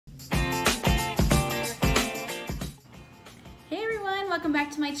welcome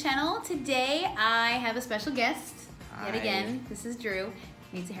back to my channel. Today I have a special guest. Yet Hi. again, this is Drew.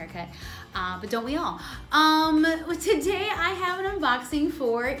 Needs a haircut, but don't we all? Today I have an unboxing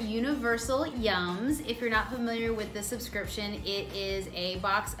for Universal Yums. If you're not familiar with the subscription, it is a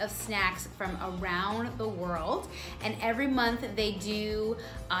box of snacks from around the world, and every month they do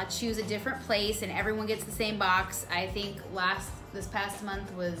choose a different place, and everyone gets the same box. I think this past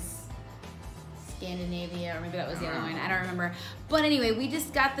month was Scandinavia, or maybe that was the other one, I don't remember. But anyway, we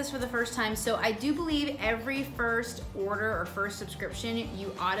just got this for the first time, so I do believe every first order or first subscription,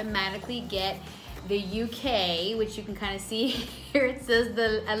 you automatically get the UK, which you can kind of see here. It says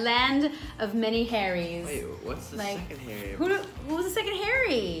a land of many Harrys. Wait, what's the second Harry? Who was the second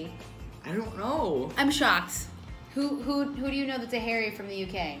Harry? I don't know. I'm shocked. Who do you know that's a Harry from the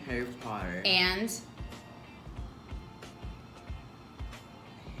UK? Harry Potter. And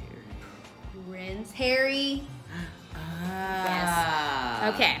Prince Harry.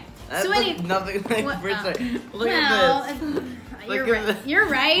 Yes. Okay. That So looks nothing like Prince Harry. Look at this. You're Look at right. You're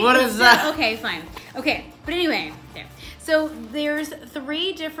right. What is that? Okay, fine. Okay, but anyway, there. So there's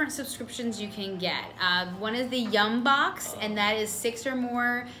 3 different subscriptions you can get. One is the Yum Box, and that is 6 or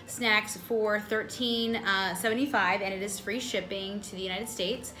more snacks for $13.75, and it is free shipping to the United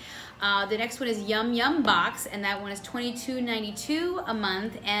States. The next one is Yum Yum Box, and that one is $22.92 a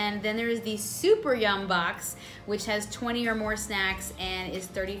month. And then there is the Super Yum Box, which has 20 or more snacks and is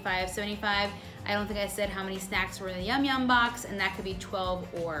 $35.75. I don't think I said how many snacks were in the Yum Yum Box, and that could be 12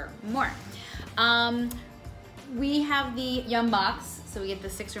 or more. We have the Yum Box, so we get the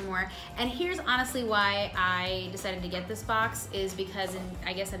 6 or more. And here's honestly why I decided to get this box, is because, and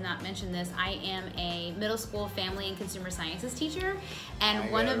I guess I've not mentioned this, I am a middle school family and consumer sciences teacher, and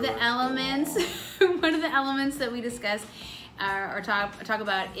one of the elements that we discuss or talk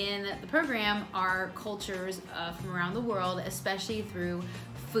about in the program are cultures from around the world, especially through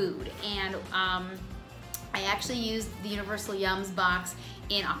food. And I actually used the Universal Yums box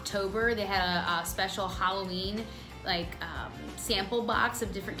in October. They had a special Halloween sample box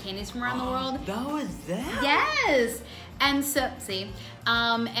of different candies from around the world. That was that? Yes. And so,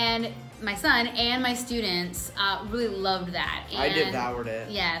 and my son and my students really loved that. And I devoured it.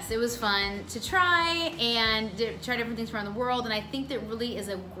 Yes, it was fun to try and try different things from around the world. And I think that really is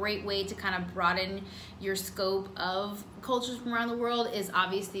a great way to kind of broaden your scope of cultures from around the world, is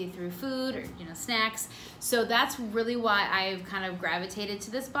obviously through food or snacks. So that's really why I've kind of gravitated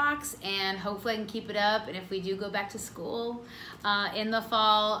to this box, and hopefully I can keep it up. And if we do go back to school in the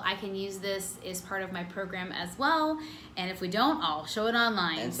fall, I can use this as part of my program as well. And if we don't, I'll show it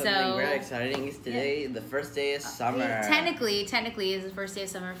online. And something very exciting is today, the first day of summer. Technically is the first day of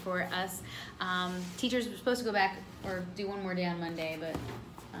summer for us. Teachers were supposed to go back or do one more day on Monday, but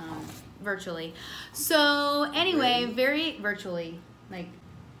virtually. So anyway, very virtually.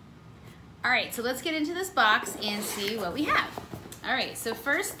 All right, so let's get into this box and see what we have. All right, so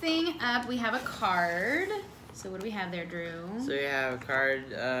first thing up, we have a card. So what do we have there, Drew? So we have a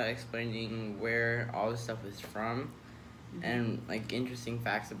card explaining where all the stuff is from, and interesting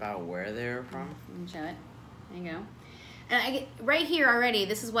facts about where they're from. Let me show it. There you go. And right here already,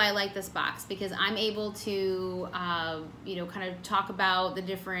 this is why I like this box, because I'm able to, kind of talk about the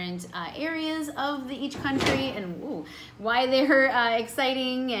different areas of each country and why they're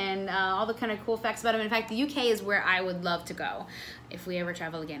exciting, and all the kind of cool facts about them. In fact, the UK is where I would love to go if we ever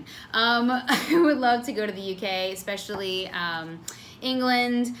travel again. I would love to go to the UK, especially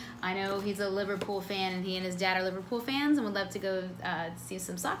England. I know he's a Liverpool fan, and he and his dad are Liverpool fans, and would love to go see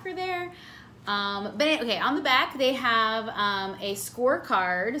some soccer there. But okay, on the back they have a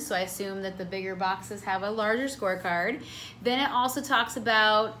scorecard, so I assume that the bigger boxes have a larger scorecard. Then it also talks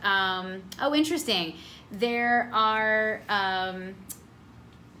about, oh, interesting, there are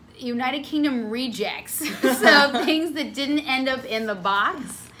United Kingdom rejects, so things that didn't end up in the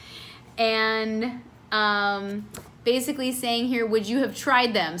box, and basically saying here, would you have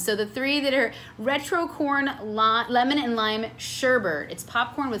tried them? So the 3 that are retro corn, lemon and lime sherbet. It's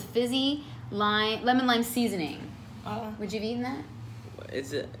popcorn with fizzy lemon lime seasoning. Would you have eaten that?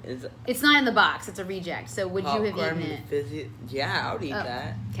 It's not in the box. It's a reject. So would you have eaten it? Fizzy? Yeah, I would eat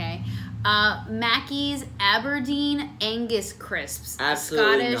that. Okay. Mackey's Aberdeen Angus Crisps.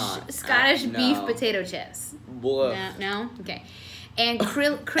 Absolutely Scottish not. beef No. potato chips. Woof. No? Okay. And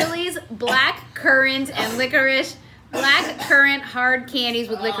Krilly's black currant and licorice. Black currant hard candies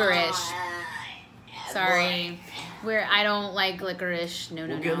with licorice. Sorry. Where I don't like licorice. No.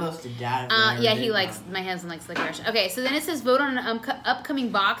 Give those to Dad. Yeah, my husband likes licorice. Okay, so then it says vote on an upcoming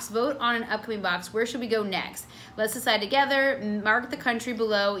box. Vote on an upcoming box. Where should we go next? Let's decide together. Mark the country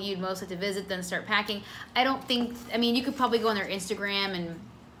below you'd most like to visit, then start packing. You could probably go on their Instagram, and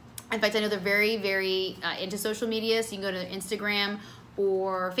in fact, I know they're very, very into social media, so you can go to their Instagram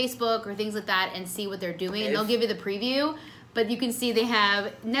or Facebook or things like that and see what they're doing, and they'll give you the preview. But you can see they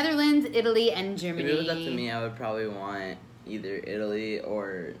have Netherlands, Italy, and Germany. If it was up to me, I would probably want either Italy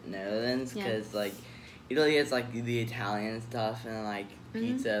or Netherlands, because like Italy has like the Italian stuff and like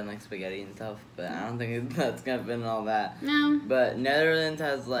pizza and like spaghetti and stuff, but I don't think that's gonna fit in all that. No. But Netherlands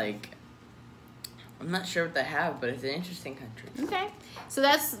has like, I'm not sure what they have, but it's an interesting country. Okay. So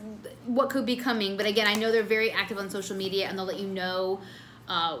that's what could be coming. But again, I know they're very active on social media, and they'll let you know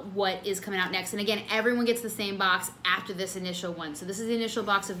what is coming out next. And again, everyone gets the same box after this initial one. So this is the initial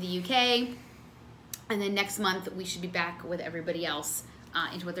box of the UK. And then next month, we should be back with everybody else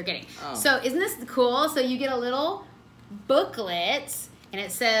into what they're getting. Oh. So isn't this cool? So you get a little booklet, and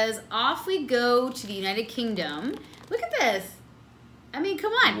it says, off we go to the United Kingdom. Look at this. I mean,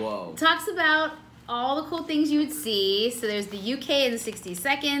 come on. Whoa. It talks about all the cool things you would see. So there's the UK in 60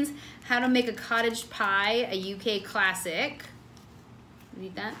 seconds, how to make a cottage pie, a UK classic.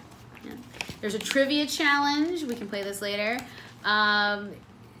 Read that? Yeah. There's a trivia challenge. We can play this later.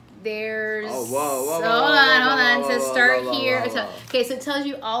 There's... Oh, whoa. Hold on. It says start here. Okay, so it tells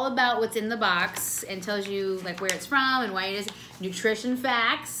you all about what's in the box and tells you like where it's from and why it is. Nutrition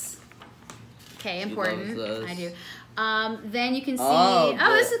facts. Okay, important. I do. Then you can see,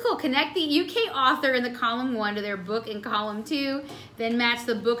 this is cool. Connect the UK author in the column 1 to their book in column 2. Then match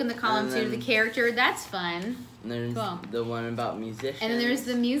the book in the column 2 to the character. That's fun. And there's the one about musicians. And then there's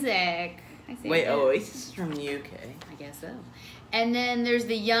the music. Wait, Oasis is from the UK. I guess so. And then there's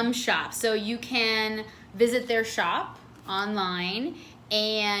the Yum Shop. So you can visit their shop online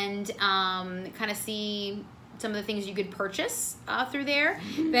and kind of see some of the things you could purchase through there.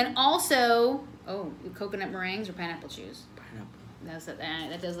 Then also... coconut meringues or pineapple chews? Pineapple.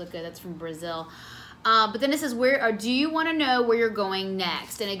 That does look good. That's from Brazil. But then it says, do you want to know where you're going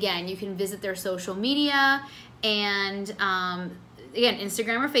next? And again, you can visit their social media and, again,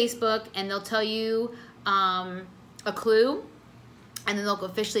 Instagram or Facebook, and they'll tell you a clue, and then they'll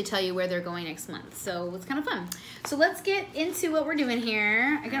officially tell you where they're going next month. So it's kind of fun. So let's get into what we're doing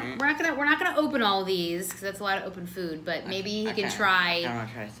here. Again, we're not gonna open all these because that's a lot of open food. But maybe you can try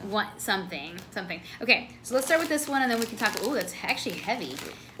something. Okay, so let's start with this one, and then we can talk. Oh, that's actually heavy.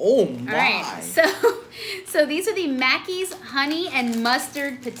 Oh my! All right, so these are the Mackey's Honey and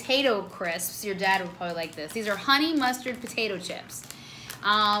Mustard Potato Crisps. Your dad would probably like this. These are honey mustard potato chips,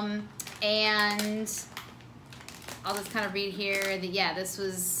 and I'll just kind of read here that, this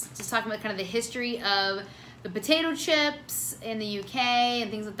was just talking about kind of the history of the potato chips in the UK and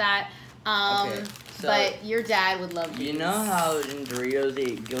things like that. But your dad would love these. You know how in Doritos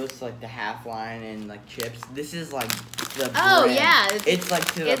it goes to like the half line and like chips? This is like the brim. Oh, yeah. It's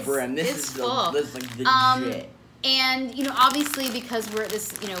like to the brim. This is like legit. And, obviously because we're getting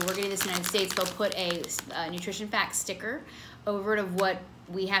this in the United States, they'll put a nutrition fact sticker over it of what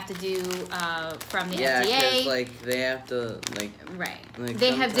we have to do from the FDA. Yeah, because like they have to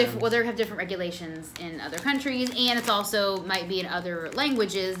they have different regulations in other countries, and it's also might be in other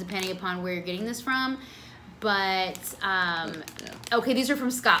languages depending upon where you're getting this from. But okay, these are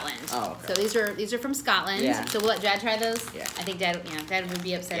from Scotland. Oh, okay. So these are from Scotland. Yeah. So we'll let Dad try those. Yeah. I think Dad would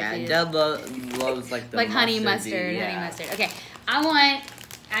be upset. Yeah, if Dad loves like the like honey mustard. Okay,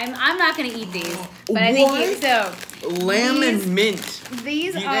 I'm not gonna eat these, but I think so. Lamb and mint.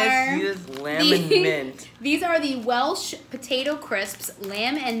 These you guys see this? Lamb and mint. These are the Welsh potato crisps,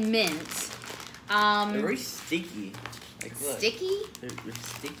 lamb and mint. They're very sticky. Like, look. Sticky? They're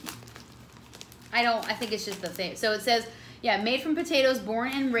sticky. I think it's just the same. So it says, made from potatoes, born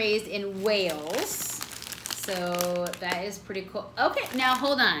and raised in Wales. So that is pretty cool. Okay, now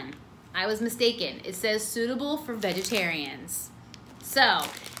hold on. I was mistaken. It says suitable for vegetarians. So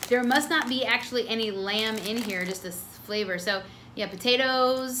there must not be actually any lamb in here, just this flavor. So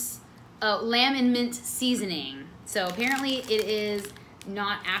potatoes, lamb and mint seasoning. So apparently it is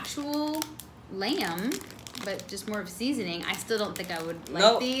not actual lamb, but just more of seasoning. I still don't think I would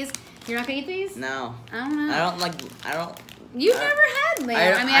like these. You're not gonna eat these? No. I don't know. I don't. You've never had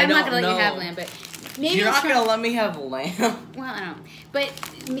lamb. I'm not gonna let you have lamb, but maybe you're not gonna let me have lamb. Well, I don't know. But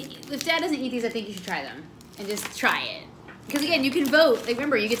if Dad doesn't eat these, I think you should try them and just try it. Because again, you can vote. Like,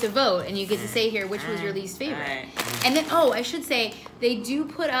 remember, you get to vote, and you get to say here which was your least favorite. And then, I should say, they do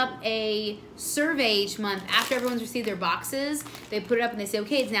put up a survey each month after everyone's received their boxes. They put it up and they say,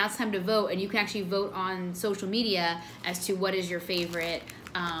 okay, it's time to vote, and you can actually vote on social media as to what is your favorite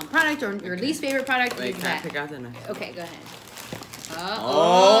product or your least favorite product. Wait, can I pick out the next one? Okay, go ahead.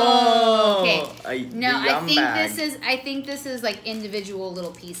 Okay. No, I think this is like individual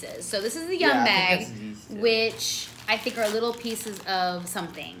little pieces. So this is the Yum Bag, which I think are little pieces of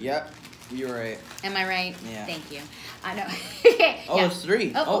something. Yep, you're right. Am I right? Yeah. Thank you. I know. There's 3.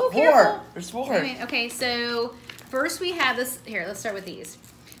 Four. Careful. There's 4. Okay, so first we have this. Here, let's start with these.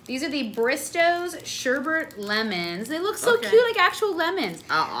 These are the Bristow's Sherbet Lemons. They look so cute, like actual lemons.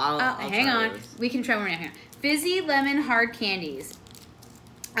 I'll hang on. Those. We can try one right now. Fizzy lemon hard candies.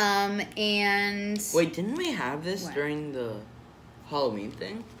 And wait, didn't we have this during the Halloween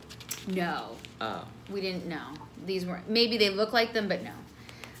thing? No. Oh. We didn't know. These weren't. Maybe they look like them, but no.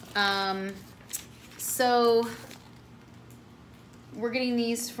 So we're getting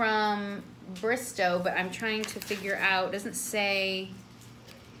these from Bristow, but I'm trying to figure out. It doesn't say.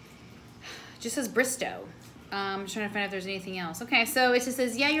 It just says Bristow. I'm trying to find out if there's anything else. Okay, so it just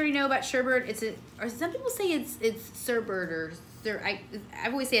says, you already know about sherbet. Or some people say it's sherbet or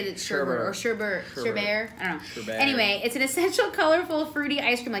I've always said it's sherbet or sherbet. I don't know. Sherbet. Anyway, it's an essential, colorful, fruity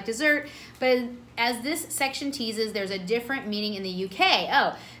ice cream like dessert. But as this section teases, there's a different meaning in the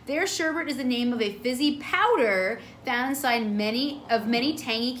UK. Their sherbet is the name of a fizzy powder found inside many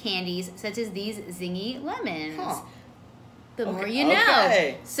tangy candies, such as these zingy lemons. Huh. The more you know.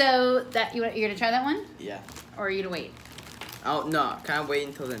 Okay. So you're gonna try that one? Yeah. Or are you gonna wait? Oh no! Can I wait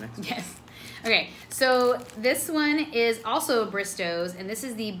until the next one? Yes. Okay. So this one is also Bristow's, and this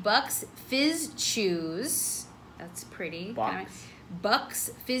is the Bucks Fizz Chews. That's pretty.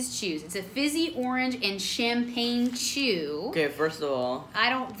 Bucks Fizz Chews. It's a fizzy orange and champagne chew. Okay, first of all, I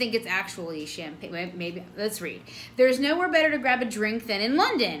don't think it's actually champagne. Maybe let's read. There's nowhere better to grab a drink than in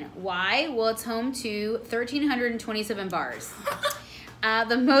London. Why? Well, it's home to 1,327 bars,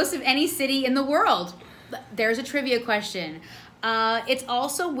 the most of any city in the world. There's a trivia question. It's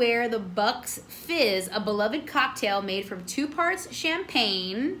also where the Bucks Fizz, a beloved cocktail made from 2 parts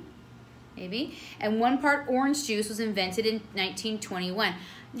champagne, maybe, and 1 part orange juice, was invented in 1921.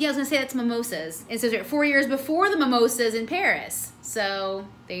 Yeah, I was going to say that's mimosas. It says 4 years before the mimosas in Paris. So,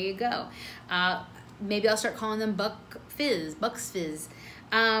 there you go. Maybe I'll start calling them Bucks Fizz.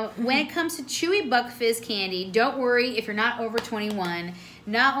 When it comes to chewy Buck Fizz candy, don't worry if you're not over 21.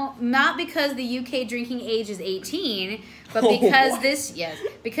 Not because the UK drinking age is 18, but because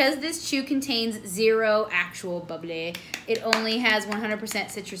this chew contains 0 actual bubbly. It only has 100%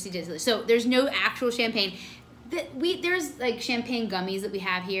 citrusy distillate. So there's no actual champagne. There's like champagne gummies that we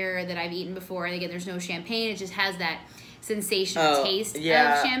have here that I've eaten before, and again, there's no champagne. It just has that sensational taste of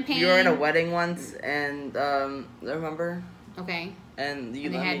champagne. You were at a wedding once, and remember? Okay. And you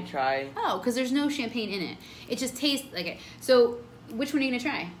let me try. Oh, because there's no champagne in it. It just tastes like it. So, which one are you gonna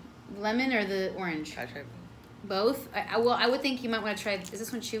try? The lemon or the orange? I try both. I would think you might want to try. Is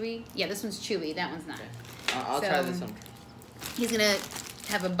this one chewy? Yeah, this one's chewy. That one's not. Okay. I'll try this one. He's gonna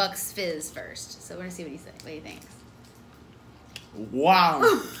have a Bucks Fizz first. So we're gonna see what he thinks. Wow.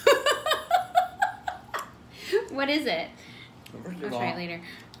 What is it? First I'll try it later.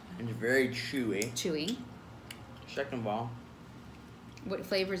 It's very chewy. Chewy. Second of all, what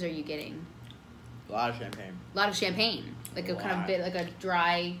flavors are you getting? A lot of champagne. A lot of champagne. Like a kind of bit, like a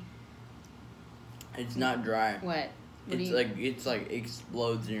dry. It's not dry. What? It's like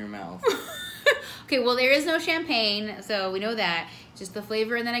explodes in your mouth. Okay, well there is no champagne, so we know that. Just the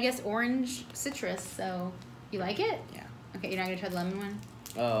flavor, and then I guess orange citrus. So you like it? Yeah. Okay, you're not gonna try the lemon one?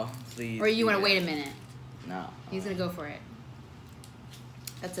 Oh, please. Or you want to wait a minute? No. He's gonna go for it.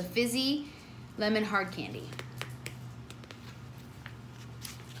 That's a fizzy lemon hard candy.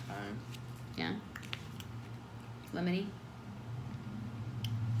 Yeah. Lemony.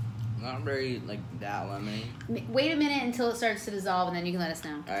 Not very like that lemony. Wait a minute until it starts to dissolve, and then you can let us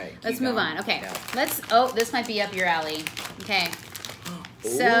know. All right. Let's move on. Okay. This might be up your alley. Okay.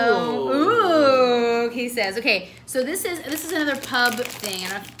 So, he says. Okay. So this is another pub thing.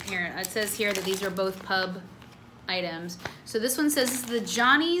 Here it says here that these are both pub items. So this one says this is the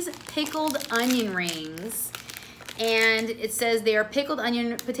Johnny's pickled onion rings. And it says they are pickled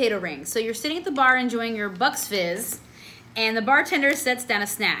onion potato rings. So you're sitting at the bar enjoying your Bucks Fizz, and the bartender sets down a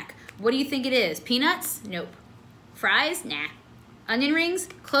snack. What do you think it is? Peanuts? Nope. Fries? Nah. Onion rings?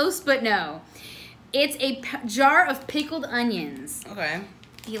 Close, but no. It's a jar of pickled onions. Okay.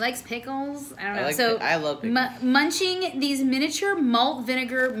 He likes pickles. I don't know. I love pickles. Munching these miniature malt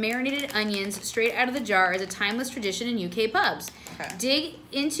vinegar marinated onions straight out of the jar is a timeless tradition in UK pubs. Okay. Dig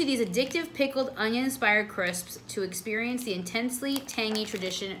into these addictive pickled onion-inspired crisps to experience the intensely tangy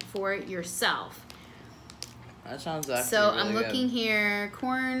tradition for yourself. That sounds actually So really I'm looking good. here.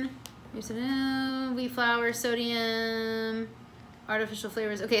 Corn, wheat flour, sodium, artificial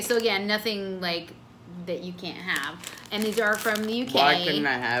flavors. Okay, so again, nothing like that you can't have. And these are from the UK. Why couldn't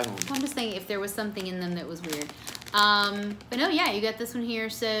I have them? I'm just saying if there was something in them that was weird. But no, yeah, you got this one here.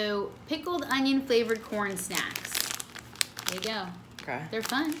 So pickled onion flavored corn snacks. There you go. Okay. They're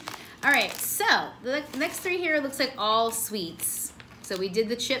fun. All right, so the next three here looks like all sweets. So we did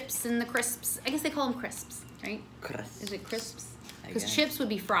the chips and the crisps. I guess they call them crisps, right? Crisps. Is it crisps? Because chips would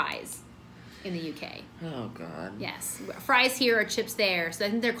be fries in the UK. Oh, God. Yes. Fries here are chips there. So I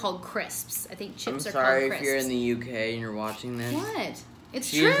think they're called crisps. I think chips are called crisps. I'm sorry if you're in the UK and you're watching this. What? It's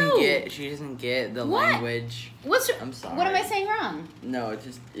she true. She doesn't get the what? language. I'm sorry. What am I saying wrong? No,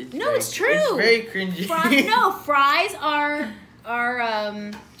 it's true. It's very cringy. Fries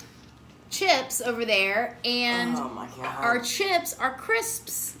are chips over there, and oh my God. our chips are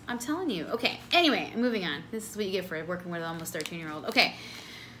crisps. I'm telling you. Okay. Anyway, moving on. This is what you get for working with an almost 13-year-old. Okay.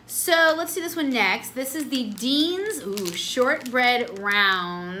 So let's do this one next. This is the Dean's shortbread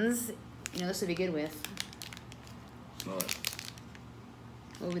rounds. You know this would be good with.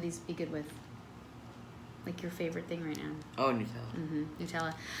 What would these be good with? Like your favorite thing right now? Oh, Nutella.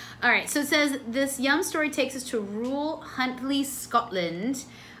 Nutella. All right, so it says, this yum story takes us to rural Huntly, Scotland.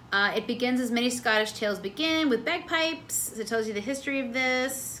 It begins as many Scottish tales begin with bagpipes. So it tells you the history of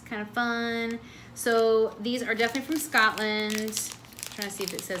this. Kind of fun. So these are definitely from Scotland. I'm trying to see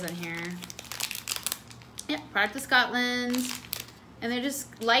if it says on here. Yep, product of Scotland. And they're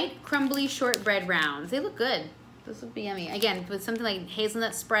just light, crumbly shortbread rounds. They look good. This would be yummy. Again, with something like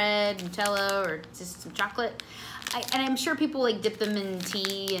hazelnut spread, Nutella, or just some chocolate. And I'm sure people like dip them in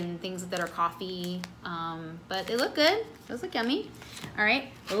tea and things that are coffee. But they look good. Those look yummy. All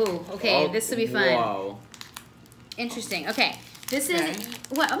right. Oh, okay. This would be fun. Whoa. Interesting. Okay. This is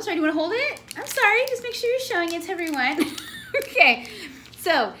what? I'm sorry. Do you want to hold it? I'm sorry. Just make sure you're showing it to everyone. Okay.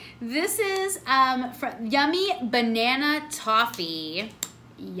 So this is from Yummy Banana Toffee.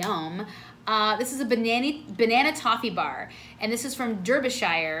 Yum. This is a banana toffee bar, and this is from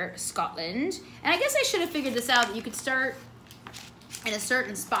Derbyshire, Scotland. And I guess I should have figured this out, that you could start in a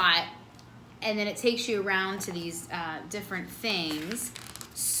certain spot, and then it takes you around to these different things.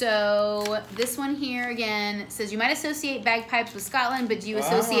 So this one here, again, says, you might associate bagpipes with Scotland, but do you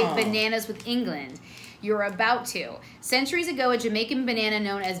associate bananas with England? You're about to. Centuries ago, a Jamaican banana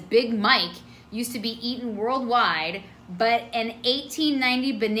known as Big Mike used to be eaten worldwide, but an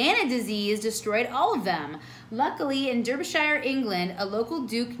 1890 banana disease destroyed all of them. Luckily, in Derbyshire, England, a local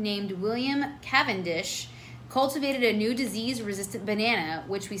duke named William Cavendish cultivated a new disease-resistant banana,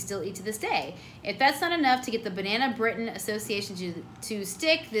 which we still eat to this day. If that's not enough to get the Banana Britain Association to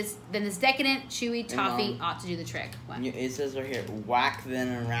stick, then this decadent, chewy toffee ought to do the trick. What? It says right here, whack then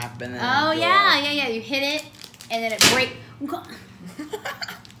and wrap and then Oh, yeah. You hit it, and then it breaks.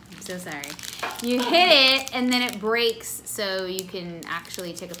 I'm so sorry. You hit it, and then it breaks, so you can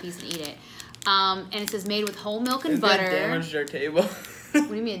actually take a piece and eat it. And it says made with whole milk and butter. That damaged our table. What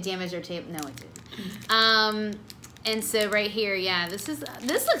do you mean it damaged our table? No, it didn't. And so right here, yeah, this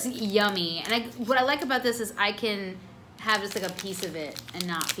looks yummy. And what I like about this is I can have just like a piece of it and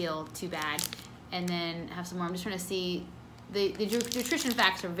not feel too bad, and then have some more. I'm just trying to see. The nutrition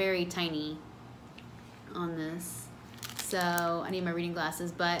facts are very tiny on this, so I need my reading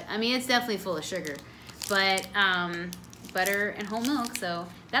glasses. But I mean, it's definitely full of sugar, but butter and whole milk. So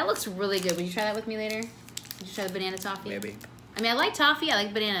that looks really good. Would you try that with me later? Would you try the banana toffee? Maybe. I mean, I like toffee, I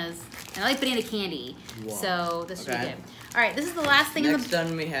like bananas, and I like banana candy. Whoa. So this should be good. All right, this is the last thing. Next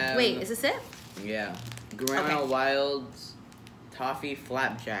one we have. Wait, is this it? Yeah, Grandma Wild's toffee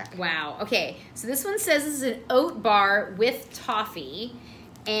flapjack. Wow. Okay, so this one says this is an oat bar with toffee,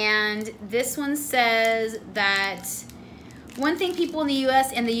 and this one says that one thing people in the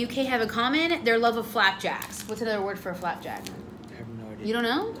U.S. and the U.K. have in common: their love of flapjacks. What's another word for a flapjack? I have no idea. You don't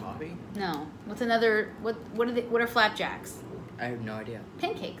know? Toffee? No. What's another? What are flapjacks? I have no idea.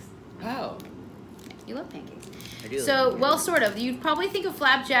 Pancakes. Oh. You love pancakes. I do. So, well, sort of. You'd probably think of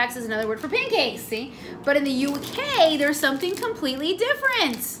flapjacks as another word for pancakes, see? But in the UK, there's something completely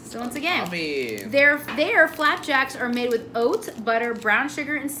different. So once again, their flapjacks are made with oats, butter, brown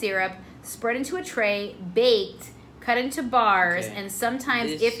sugar, and syrup, spread into a tray, baked, cut into bars, and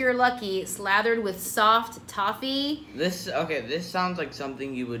sometimes, if you're lucky, slathered with soft toffee. This sounds like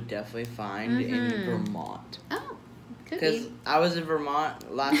something you would definitely find in Vermont. Oh, Because I was in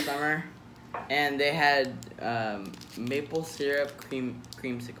Vermont last summer, and they had maple syrup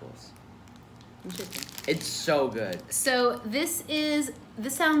creamsicles. Interesting. It's so good. So this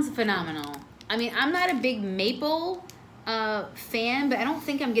sounds phenomenal. I mean, I'm not a big maple fan, but I don't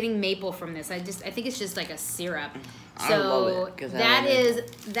think I'm getting maple from this. I think it's just like a syrup. So I love it, 'cause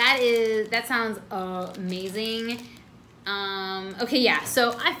that sounds amazing. Okay, yeah.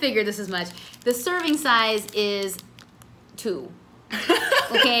 So I figured this as much. The serving size is 2.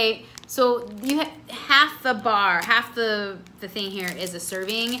 Okay, so you have half the thing here is a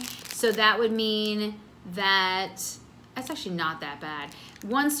serving. So that would mean that's actually not that bad.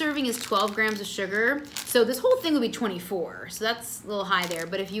 1 serving is 12 grams of sugar. So this whole thing would be 24. So that's a little high there.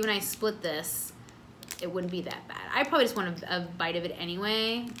 But if you and I split this, it wouldn't be that bad. I probably just want a bite of it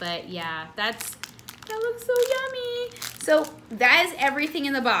anyway. But yeah, that looks so yummy. So that is everything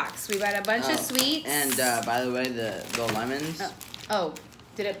in the box. We got a bunch of sweets. And by the way, the lemons. Oh,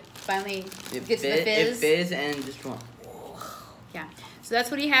 did it finally get to the fizz? It fizz and just one. Yeah. So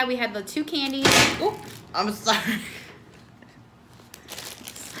that's what he had. We had the 2 candies. Oh, I'm sorry.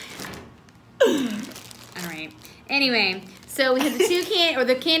 All right. Anyway, so we had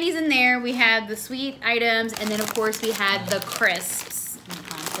the candies in there. We had the sweet items, and then of course we had the crisps. I'm gonna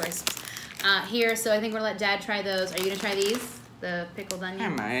call them crisps here. So I think we're gonna let Dad try those. Are you gonna try these? The pickled onion. I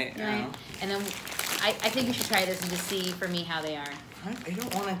might. Right? And then I think you should try this and just see for me how they are. I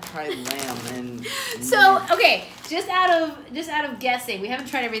don't want to try lamb and. So okay, just out of guessing, we haven't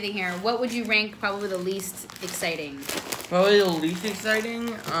tried everything here. What would you rank probably the least exciting? Probably the least exciting.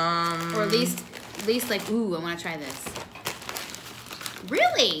 Or least like, ooh, I want to try this.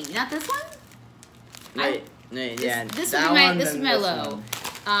 Really? Not this one? Yeah. This would be my low.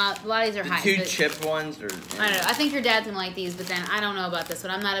 A lot of these are high. 2 chip ones or. I don't know. I think your dad's gonna like these, but then I don't know about this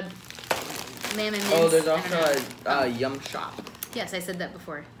one. I'm not a lamb and mince. Oh, there's also a Yum Shop. Yes, I said that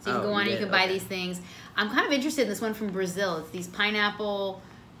before. So you can go on and you can buy these things. I'm kind of interested in this one from Brazil. It's these pineapple.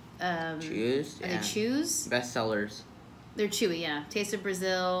 Chews. Are they chews? Bestsellers. They're chewy, yeah. Taste of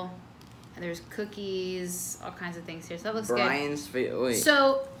Brazil. And there's cookies, all kinds of things here. So that looks Brian's good. Wait.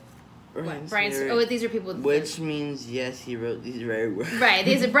 So, Brian's these are people. Which means, yes, he wrote these very well. Right.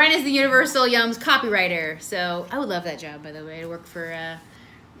 Brian is the Universal Yums copywriter. So I would love that job, by the way, to work for a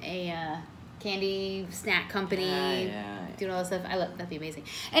candy snack company. Doing all this stuff. That'd be amazing.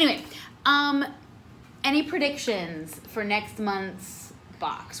 Anyway, any predictions for next month's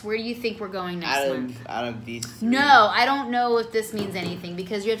box? Where do you think we're going next month? Out of these 3? No, I don't know if this means anything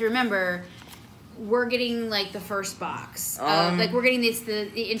because you have to remember we're getting like the first box. Like we're getting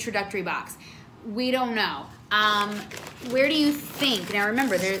the introductory box. We don't know. Where do you think? Now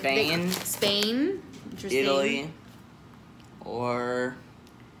remember, Spain, interesting. Italy, or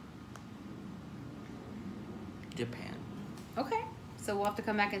Japan. Okay, so we'll have to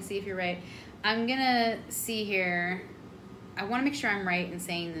come back and see if you're right. I'm gonna see here. I want to make sure I'm right in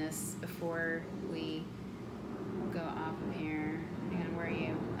saying this before we go off of here. Hang on, where are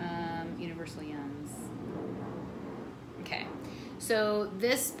you? Universal Yums. Okay, so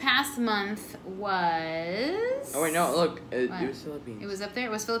this past month was. Oh wait, no! Look, it was Philippines. It was up there.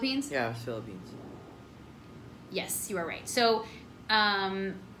 It was Philippines. Yeah, it was Philippines. Yes, you are right. So,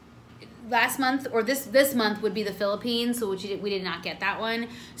 last month or this month would be the Philippines, so we did not get that one.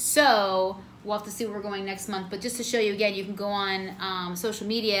 So we'll have to see where we're going next month. But just to show you again, you can go on social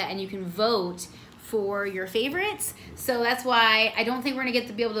media and you can vote for your favorites. So that's why I don't think we're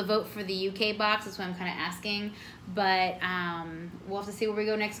gonna be able to vote for the UK box. That's why I'm kind of asking. But we'll have to see where we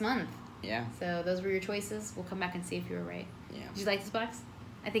go next month. Yeah. So those were your choices. We'll come back and see if you were right. Yeah. Did you like this box?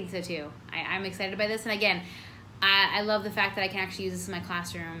 I think so too. I'm excited by this, and again, I love the fact that I can actually use this in my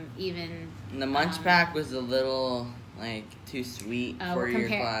classroom. Even the Munch Pack was a little too sweet for your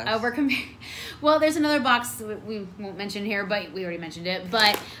class. Well, there's another box we won't mention here, but we already mentioned it.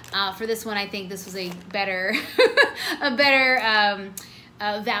 But for this one, I think this was a better,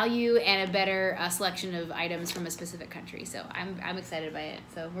 value and a better selection of items from a specific country. So I'm excited by it.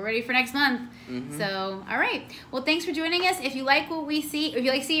 So we're ready for next month. Mm-hmm. So all right. Well, thanks for joining us. If you like what we see, if you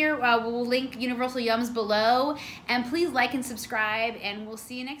like here, we'll link Universal Yums below. And please like and subscribe, and we'll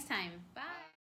see you next time.